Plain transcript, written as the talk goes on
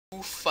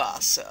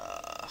Mufasa.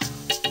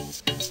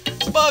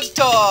 Bug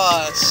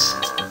toss.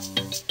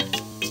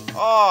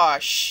 Oh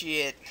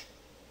shit.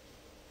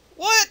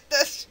 What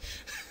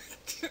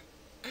the?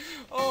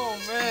 Oh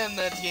man,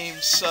 that game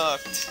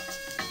sucked.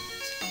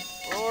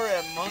 Roar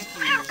at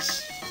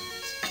monkeys.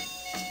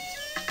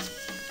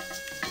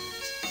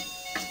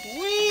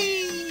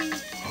 Whee!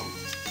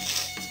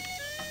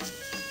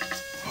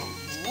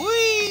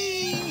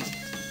 Whee!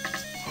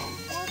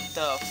 What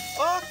the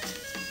fuck?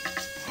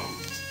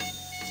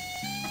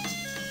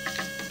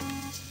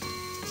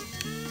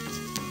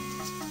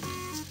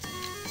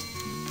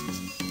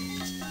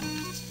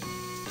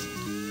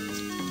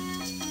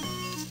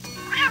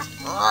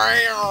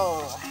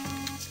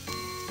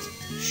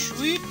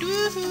 Sweet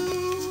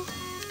doo.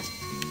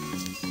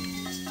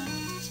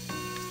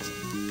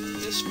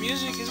 This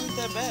music isn't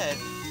that bad.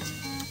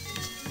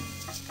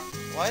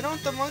 Why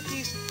don't the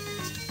monkeys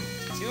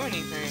do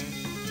anything?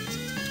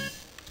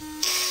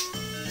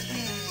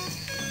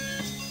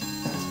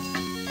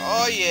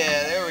 Oh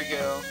yeah, there we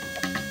go.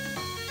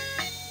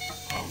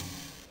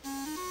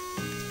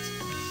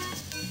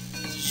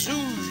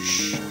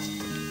 Swoosh.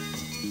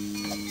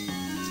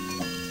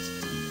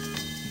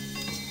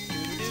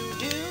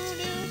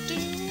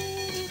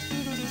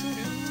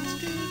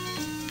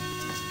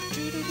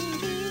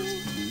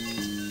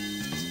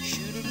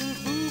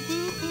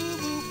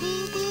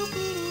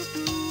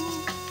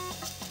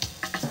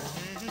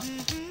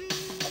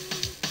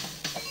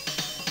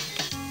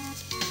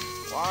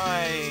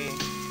 Why?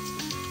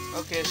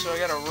 Okay, so I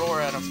gotta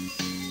roar at him.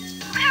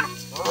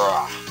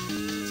 Roar.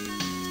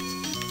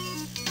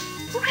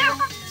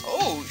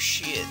 Oh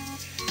shit.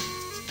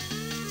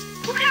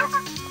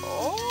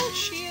 Oh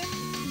shit.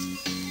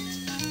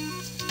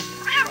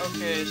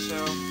 Okay, so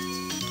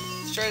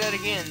let's try that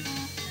again.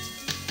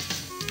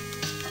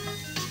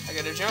 I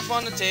gotta jump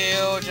on the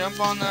tail, jump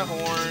on the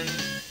horn.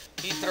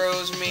 He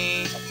throws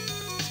me.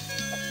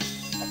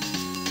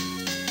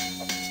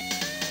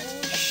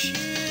 Oh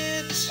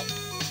shit.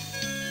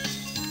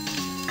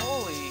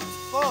 Holy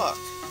fuck.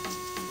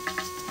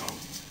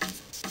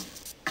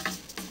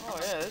 Oh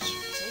yeah, this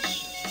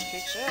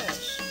kicks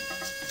ass.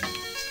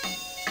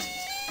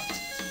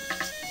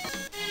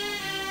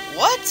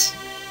 What?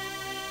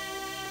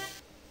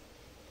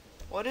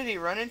 What, did he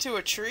run into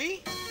a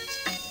tree?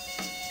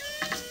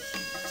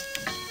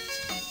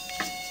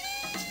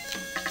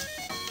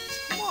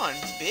 Come on,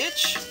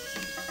 bitch.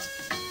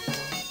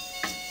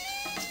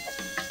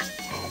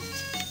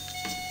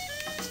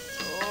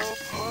 Oh,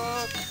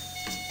 fuck.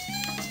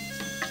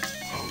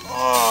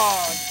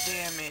 Oh,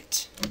 damn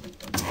it.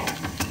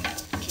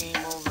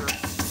 Game over.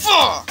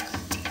 Fuck!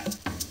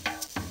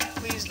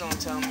 Please don't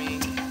tell me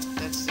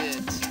that's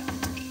it.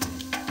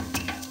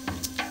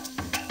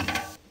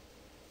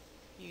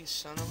 You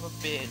son of a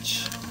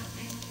bitch.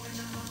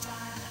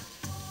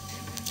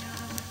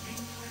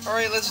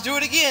 Alright, let's do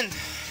it again.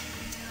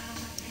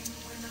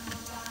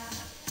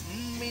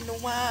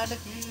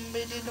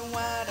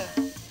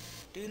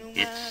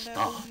 It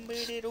stops.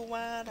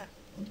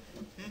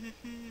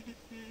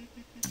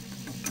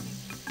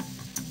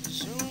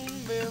 Zoom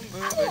boom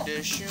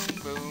boom shoom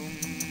boom.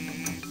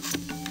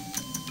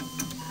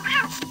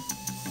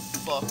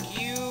 Fuck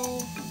you.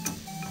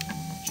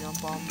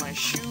 Jump on my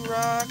shoe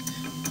rock.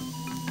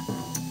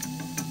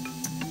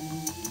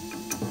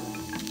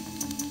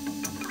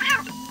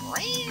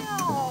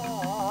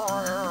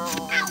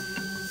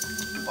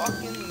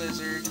 Fucking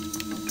lizard.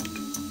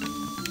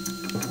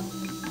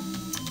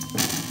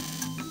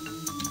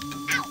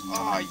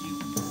 Aw, you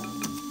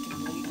fucking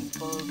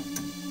ladybug.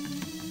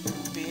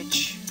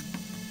 Bitch.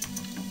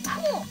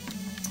 Cool.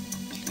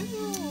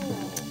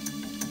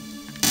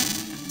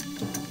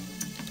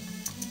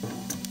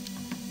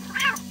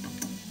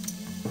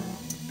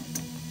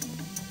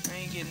 I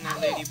ain't getting that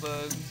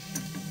ladybug.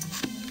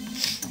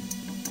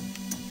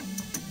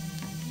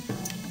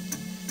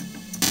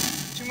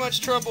 Too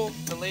much trouble,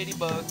 the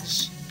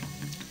ladybugs.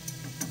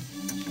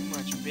 Too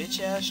much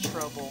bitch-ass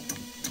trouble.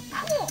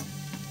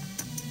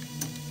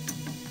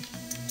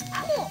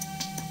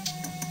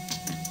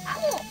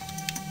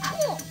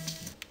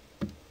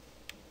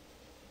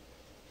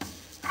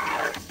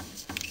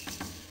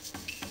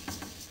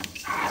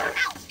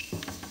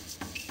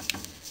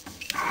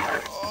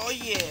 Oh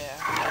yeah.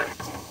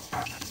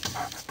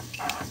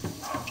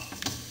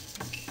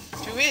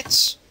 2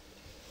 hits.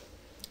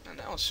 And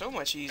that was so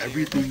much easier.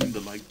 Everything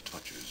the light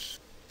touches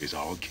is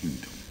our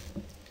kingdom.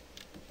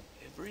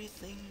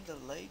 Everything the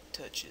light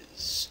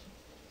touches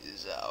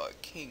is our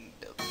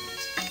kingdom.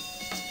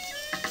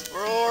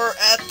 Roar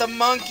at the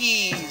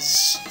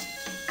monkeys!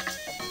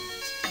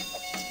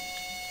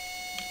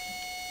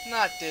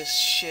 Not this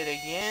shit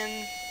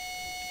again.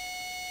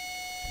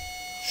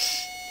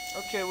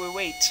 Okay, we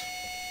wait.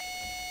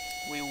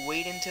 We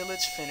wait until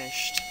it's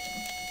finished.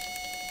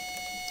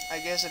 I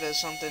guess it has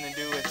something to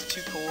do with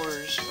 2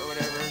 cores or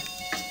whatever.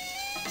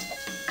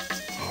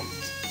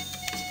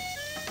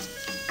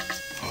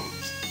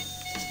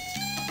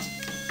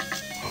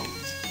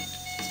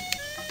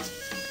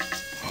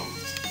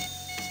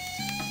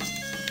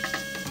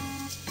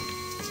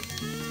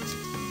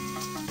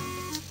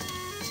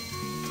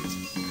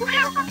 So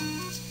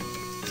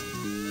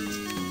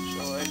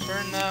I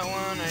turn that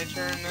one, I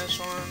turn this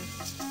one.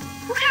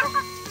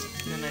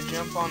 Then I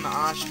jump on the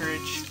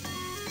ostrich.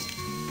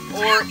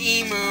 Or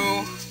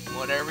emu,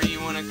 whatever you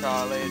want to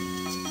call it.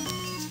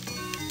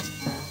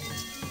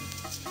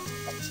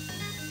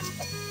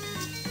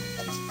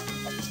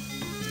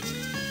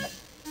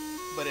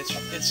 But it's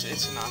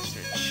an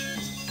ostrich.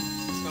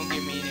 Don't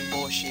give me any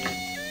bullshit.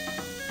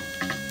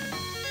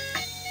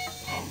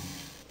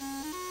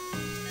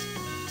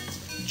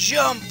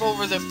 Jump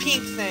over the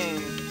pink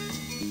thing.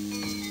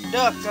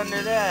 Duck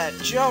under that.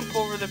 Jump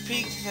over the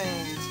pink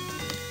thing.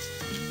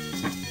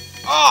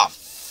 Oh,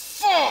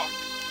 fuck!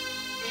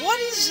 What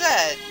is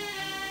that?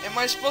 Am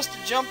I supposed to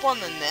jump on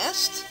the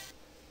nest?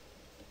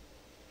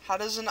 How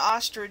does an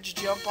ostrich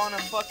jump on a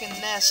fucking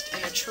nest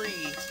in a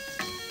tree?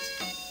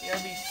 You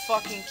gotta be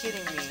fucking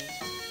kidding me.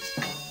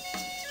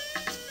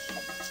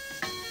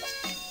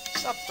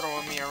 Stop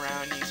throwing me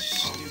around, you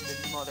stupid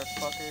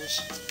motherfuckers.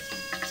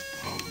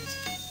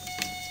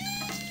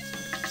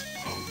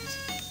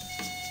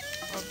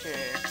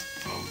 Okay.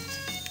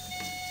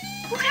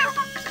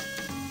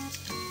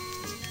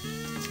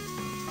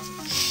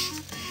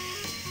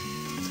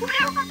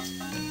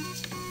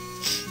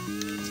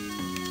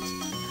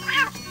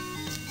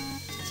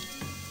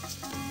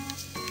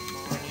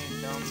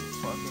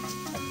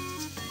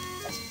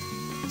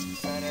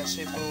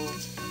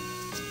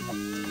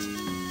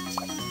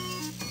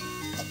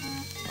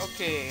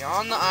 Okay,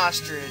 on the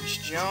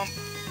ostrich, jump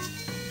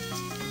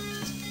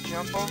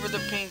over the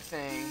pink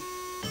thing.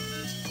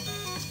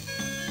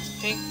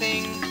 Pink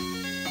thing,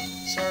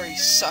 sorry,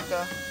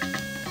 sucker.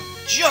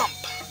 Jump,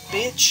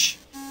 bitch.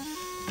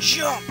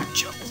 Jump.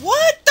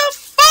 What the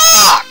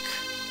fuck?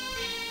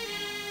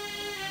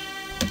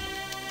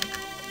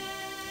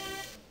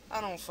 I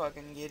don't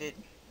fucking get it.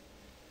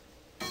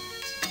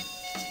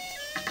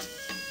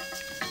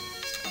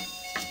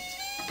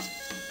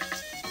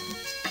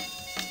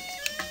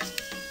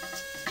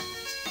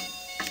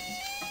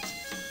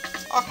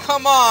 Oh,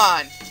 come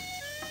on!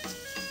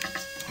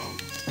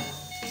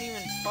 Can't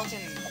even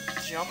fucking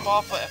jump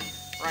off a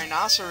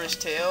rhinoceros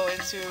tail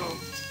into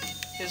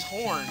his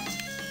horn.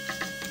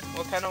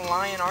 What kind of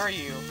lion are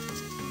you?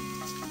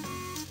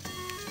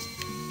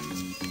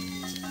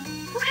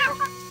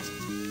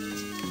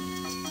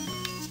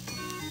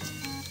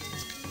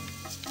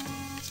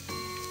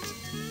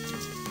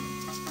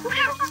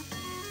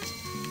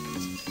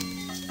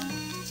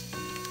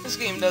 This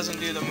game doesn't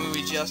do the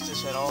movie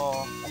justice at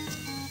all.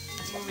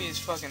 The movie is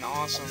fucking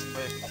awesome,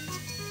 but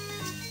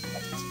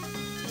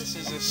this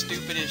is the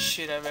stupidest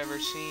shit I've ever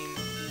seen.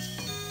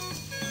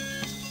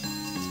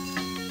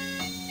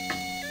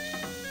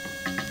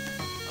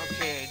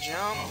 Okay,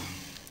 jump.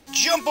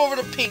 Jump over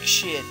the pink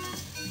shit.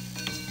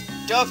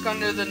 Duck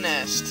under the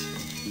nest.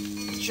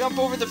 Jump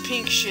over the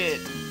pink shit.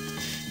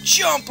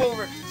 Jump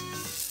over.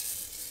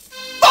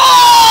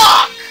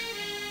 Fuck!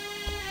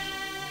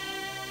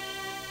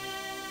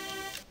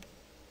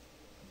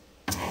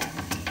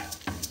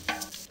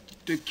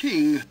 The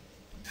king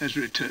has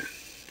returned.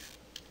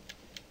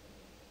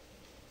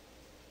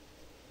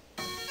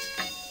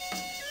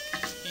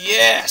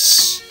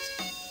 Yes!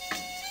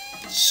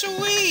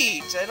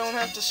 Sweet! I don't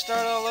have to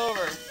start all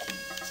over.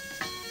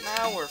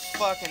 Now we're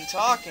fucking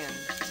talking.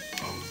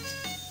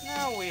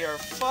 Now we are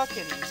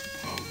fucking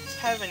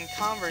having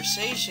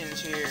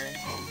conversations here.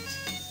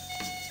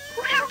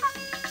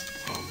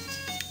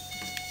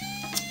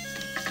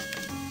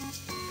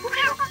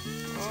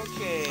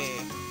 Okay.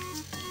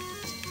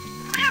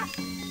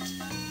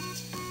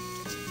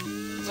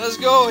 Let's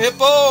go,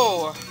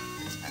 hippo!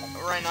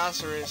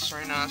 Rhinoceros,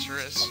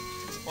 rhinoceros.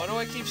 Why do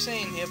I keep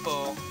saying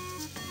hippo?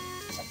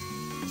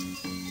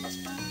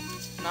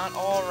 Not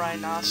all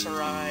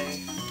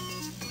rhinoceri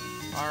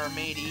are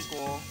made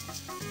equal.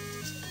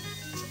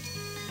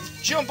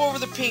 Jump over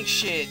the pink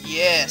shit,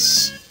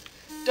 yes!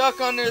 Duck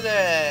under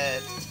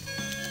that.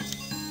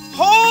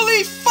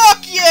 Holy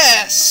fuck,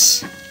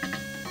 yes!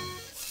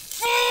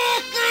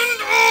 Fucking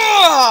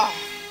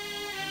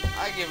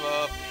I give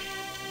up.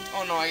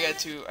 Oh no, I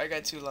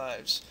got two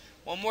lives.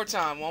 One more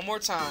time.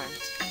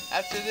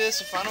 After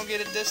this, if I don't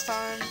get it this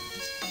time,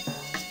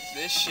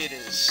 this shit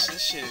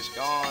is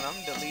gone.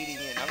 I'm deleting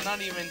it. I'm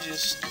not even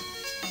just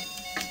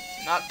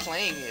not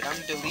playing it.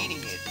 I'm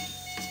deleting it.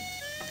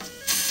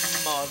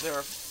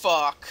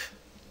 Motherfuck.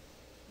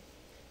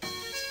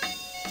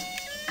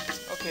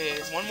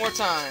 Okay, one more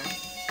time.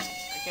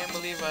 I can't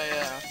believe I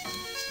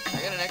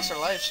got an extra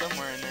life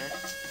somewhere in there.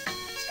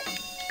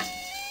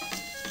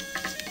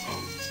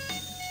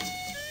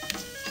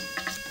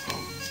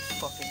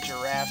 Fucking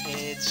giraffe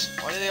heads.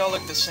 Why do they all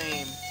look the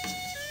same?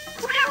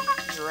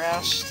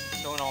 Giraffes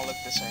don't all look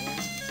the same.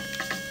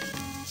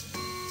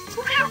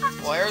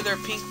 Why are there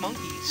pink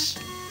monkeys?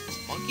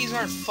 Monkeys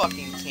aren't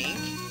fucking pink.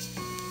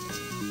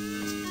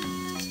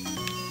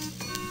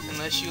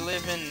 Unless you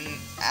live in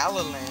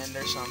Alaland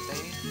or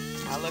something.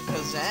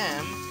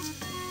 Alakazam.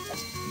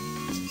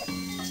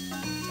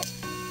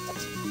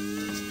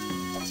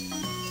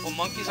 Well,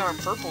 monkeys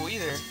aren't purple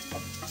either.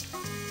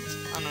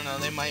 I don't know,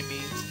 they might be.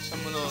 Some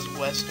of those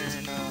western,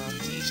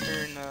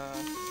 eastern,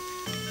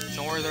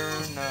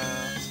 northern,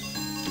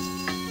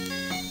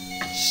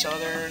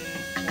 southern,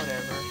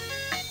 whatever.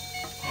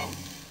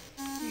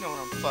 You know what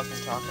I'm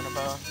fucking talking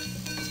about.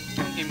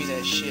 Don't give me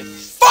that shit.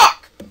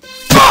 Fuck!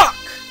 Fuck!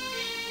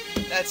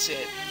 That's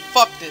it.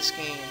 Fuck this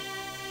game.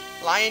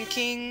 Lion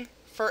King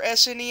for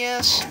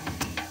SNES?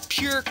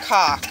 Pure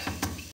cock.